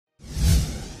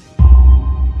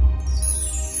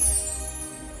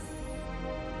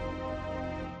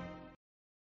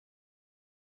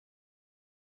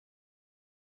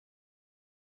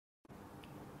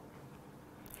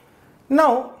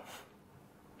Now,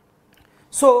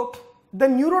 so the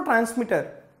neurotransmitter,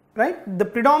 right, the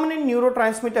predominant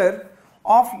neurotransmitter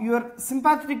of your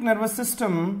sympathetic nervous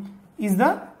system is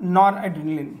the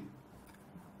noradrenaline.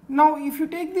 Now, if you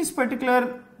take this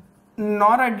particular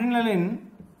noradrenaline,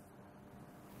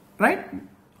 right,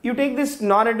 you take this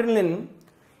noradrenaline,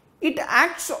 it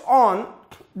acts on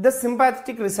the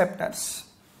sympathetic receptors,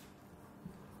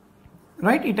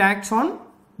 right, it acts on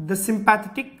the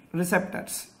sympathetic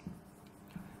receptors.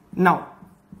 Now,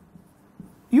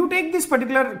 you take this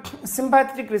particular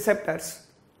sympathetic receptors.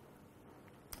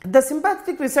 The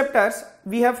sympathetic receptors,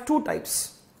 we have two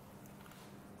types.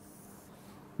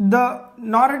 The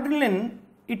noradrenaline,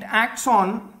 it acts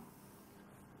on,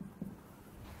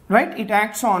 right, it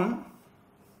acts on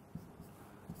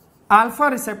alpha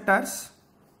receptors,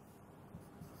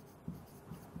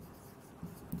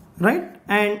 right,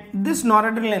 and this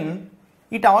noradrenaline,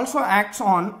 it also acts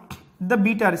on the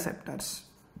beta receptors.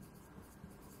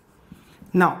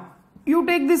 Now, you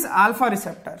take these alpha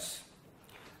receptors.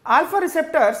 Alpha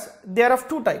receptors, they are of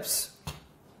two types,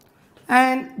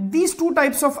 and these two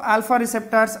types of alpha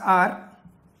receptors are,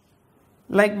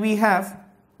 like we have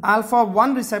alpha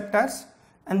 1 receptors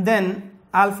and then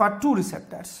alpha 2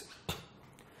 receptors.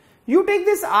 You take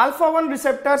these alpha 1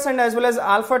 receptors and as well as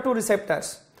alpha 2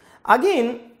 receptors.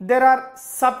 Again, there are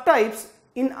subtypes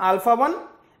in alpha 1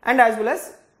 and as well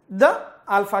as the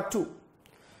alpha 2.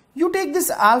 You take this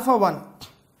alpha 1.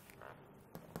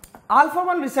 Alpha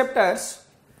 1 receptors,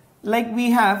 like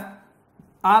we have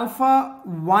alpha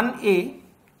 1A,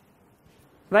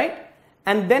 right,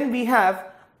 and then we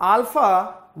have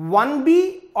alpha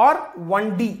 1B or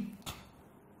 1D,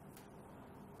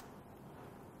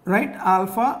 right,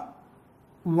 alpha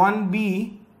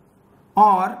 1B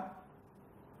or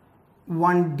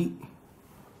 1D.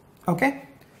 Okay,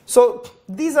 so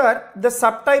these are the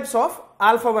subtypes of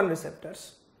alpha 1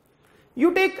 receptors.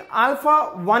 You take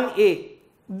alpha 1A.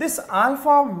 This alpha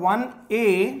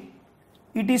 1A,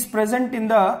 it is present in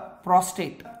the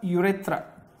prostate, urethra.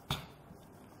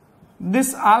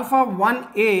 This alpha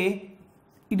 1A,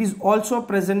 it is also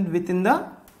present within the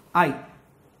eye.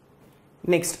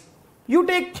 Next, you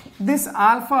take this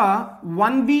alpha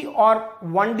 1B or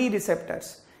 1D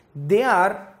receptors. They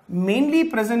are mainly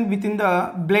present within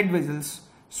the blood vessels.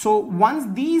 So once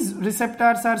these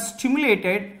receptors are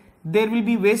stimulated, there will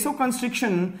be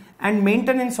vasoconstriction and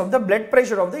maintenance of the blood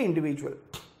pressure of the individual.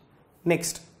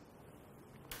 Next,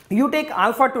 you take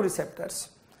alpha 2 receptors.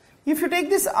 If you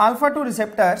take this alpha 2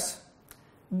 receptors,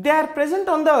 they are present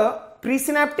on the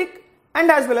presynaptic and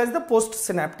as well as the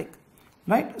postsynaptic,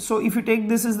 right? So if you take,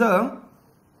 this is the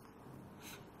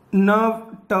nerve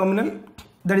terminal,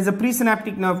 that is a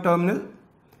presynaptic nerve terminal,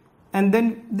 and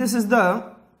then this is the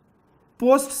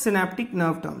postsynaptic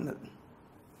nerve terminal,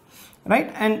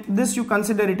 right, and this you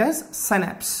consider it as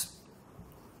synapse,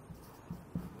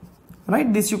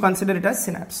 right, this you consider it as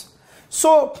synapse.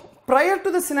 So prior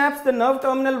to the synapse, the nerve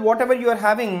terminal, whatever you are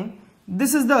having,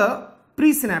 this is the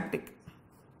presynaptic,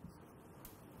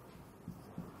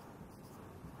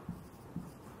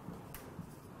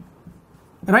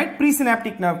 right,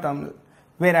 presynaptic nerve terminal,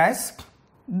 whereas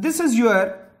this is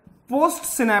your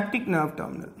postsynaptic nerve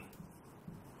terminal,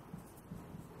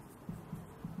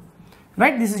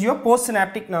 right, this is your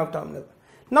postsynaptic nerve terminal.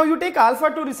 Now you take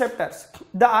alpha 2 receptors.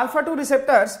 The alpha 2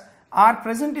 receptors are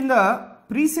present in the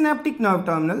presynaptic nerve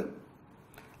terminal,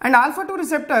 and alpha 2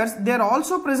 receptors, they are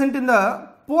also present in the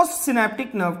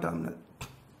postsynaptic nerve terminal.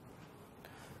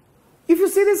 If you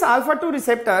see these alpha 2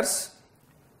 receptors,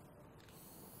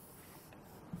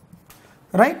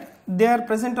 right, they are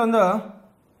present on the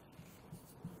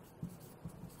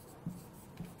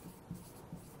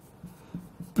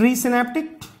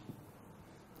presynaptic,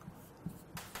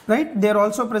 right, they are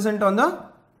also present on the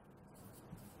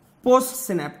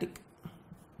postsynaptic,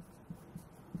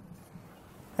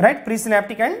 right,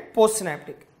 presynaptic and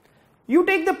postsynaptic. You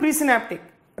take the presynaptic,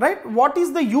 right, what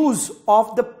is the use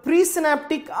of the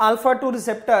presynaptic alpha 2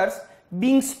 receptors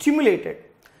being stimulated?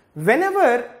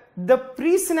 Whenever the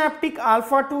presynaptic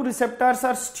alpha 2 receptors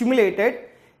are stimulated,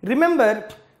 remember,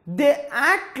 they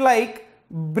act like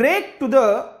brake to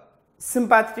the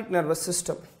sympathetic nervous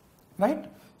system, right?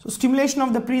 So stimulation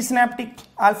of the presynaptic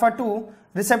alpha 2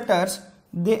 receptors,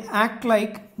 they act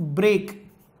like brake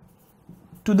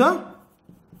to the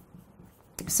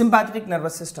sympathetic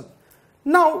nervous system.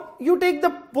 Now you take the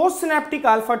postsynaptic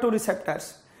alpha 2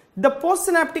 receptors. The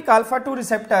postsynaptic alpha 2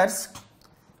 receptors,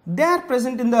 they are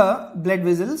present in the blood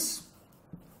vessels,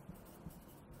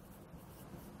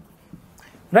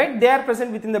 right, they are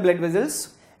present within the blood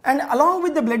vessels, and along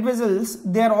with the blood vessels,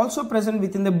 they are also present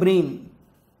within the brain,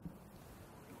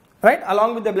 right,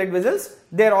 along with the blood vessels,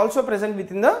 they are also present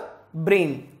within the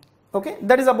brain. Okay,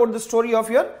 that is about the story of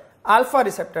your alpha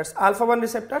receptors, alpha 1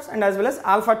 receptors and as well as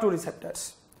alpha 2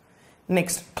 receptors.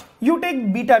 Next, you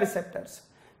take beta receptors.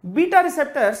 Beta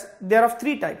receptors, they are of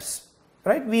three types,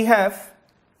 right? We have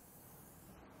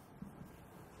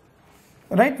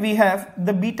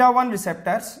the beta 1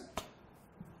 receptors,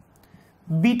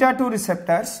 beta 2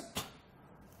 receptors,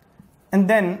 and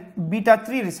then beta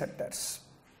 3 receptors,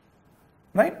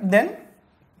 right? Then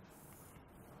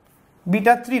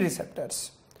beta 3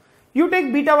 receptors. You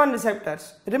take beta 1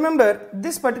 receptors. Remember,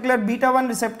 this particular beta 1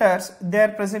 receptors, they are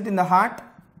present in the heart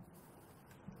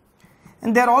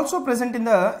and they are also present in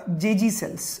the JG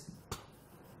cells,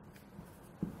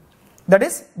 that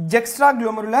is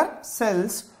juxtaglomerular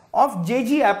cells of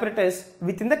JG apparatus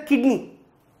within the kidney.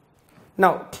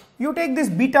 Now, you take this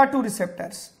beta 2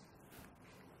 receptors.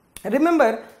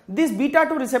 Remember, these beta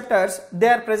 2 receptors, they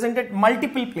are present at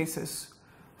multiple places.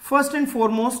 First and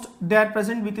foremost, they are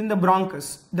present within the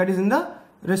bronchus, that is in the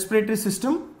respiratory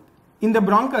system. In the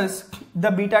bronchus,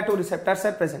 the beta 2 receptors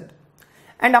are present.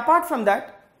 And apart from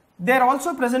that, they are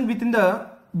also present within the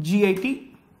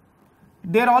GIT.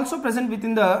 They are also present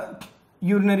within the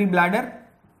urinary bladder,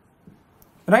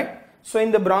 right? So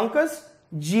in the bronchus,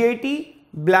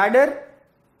 GIT, bladder,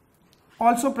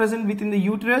 also present within the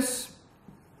uterus,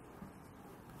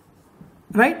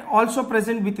 right? Also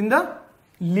present within the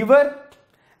liver.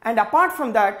 And apart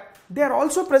from that, they are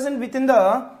also present within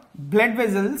the blood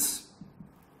vessels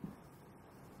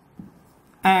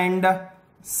and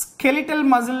skeletal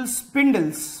muscle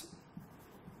spindles.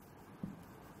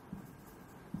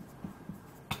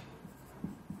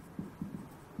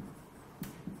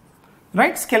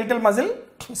 Right? Skeletal muscle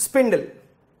spindle.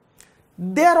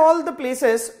 They are all the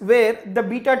places where the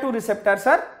beta 2 receptors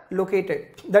are located.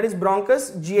 That is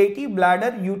bronchus, GIT,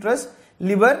 bladder, uterus,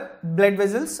 liver, blood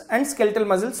vessels and skeletal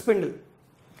muscle spindle.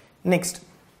 Next,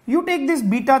 you take these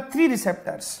beta 3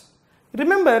 receptors.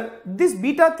 Remember, these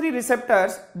beta 3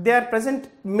 receptors, they are present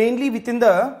mainly within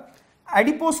the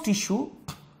adipose tissue,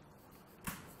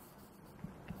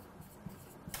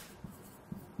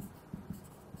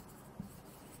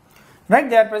 right?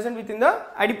 They are present within the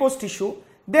adipose tissue.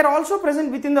 They are also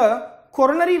present within the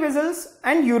coronary vessels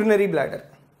and urinary bladder.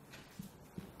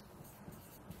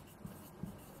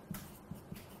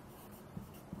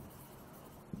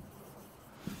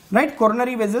 Right,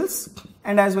 coronary vessels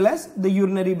and as well as the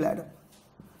urinary bladder.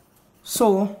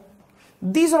 So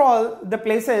these are all the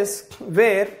places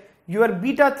where your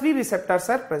beta 3 receptors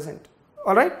are present.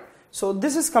 Alright, so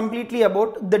this is completely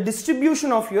about the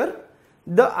distribution of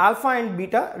the alpha and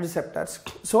beta receptors.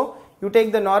 So you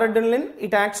take the noradrenaline,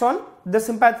 it acts on the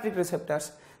sympathetic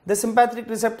receptors. The sympathetic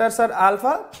receptors are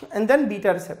alpha and then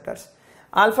beta receptors.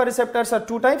 Alpha receptors are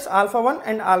two types, alpha 1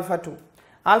 and alpha 2.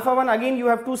 Alpha 1, again you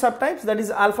have two subtypes, that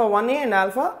is alpha 1a and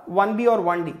alpha 1b or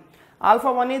 1d. Alpha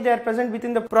 1a, they are present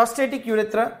within the prostatic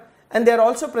urethra and they are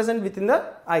also present within the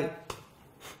eye.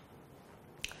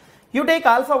 You take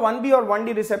alpha 1b or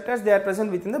 1d receptors, they are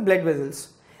present within the blood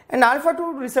vessels. And alpha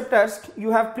 2 receptors, you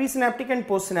have presynaptic and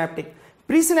postsynaptic.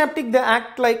 Presynaptic, they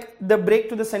act like the brake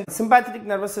to the sympathetic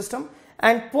nervous system,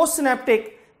 and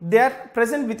postsynaptic, they are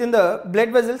present within the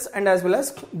blood vessels and as well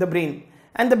as the brain.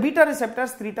 And the beta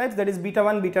receptors, three types, that is beta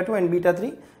 1, beta 2 and beta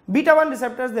 3. Beta 1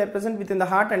 receptors, they are present within the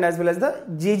heart and as well as the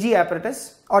JG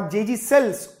apparatus or JG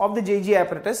cells of the JG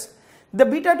apparatus. The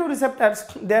beta 2 receptors,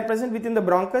 they are present within the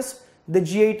bronchus, the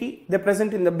GIT, they are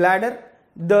present in the bladder,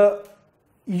 the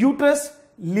uterus,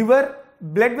 liver,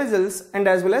 blood vessels and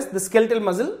as well as the skeletal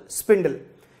muscle spindle.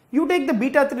 You take the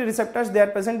beta 3 receptors, they are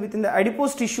present within the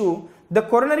adipose tissue, the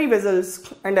coronary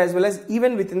vessels and as well as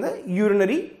even within the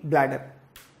urinary bladder.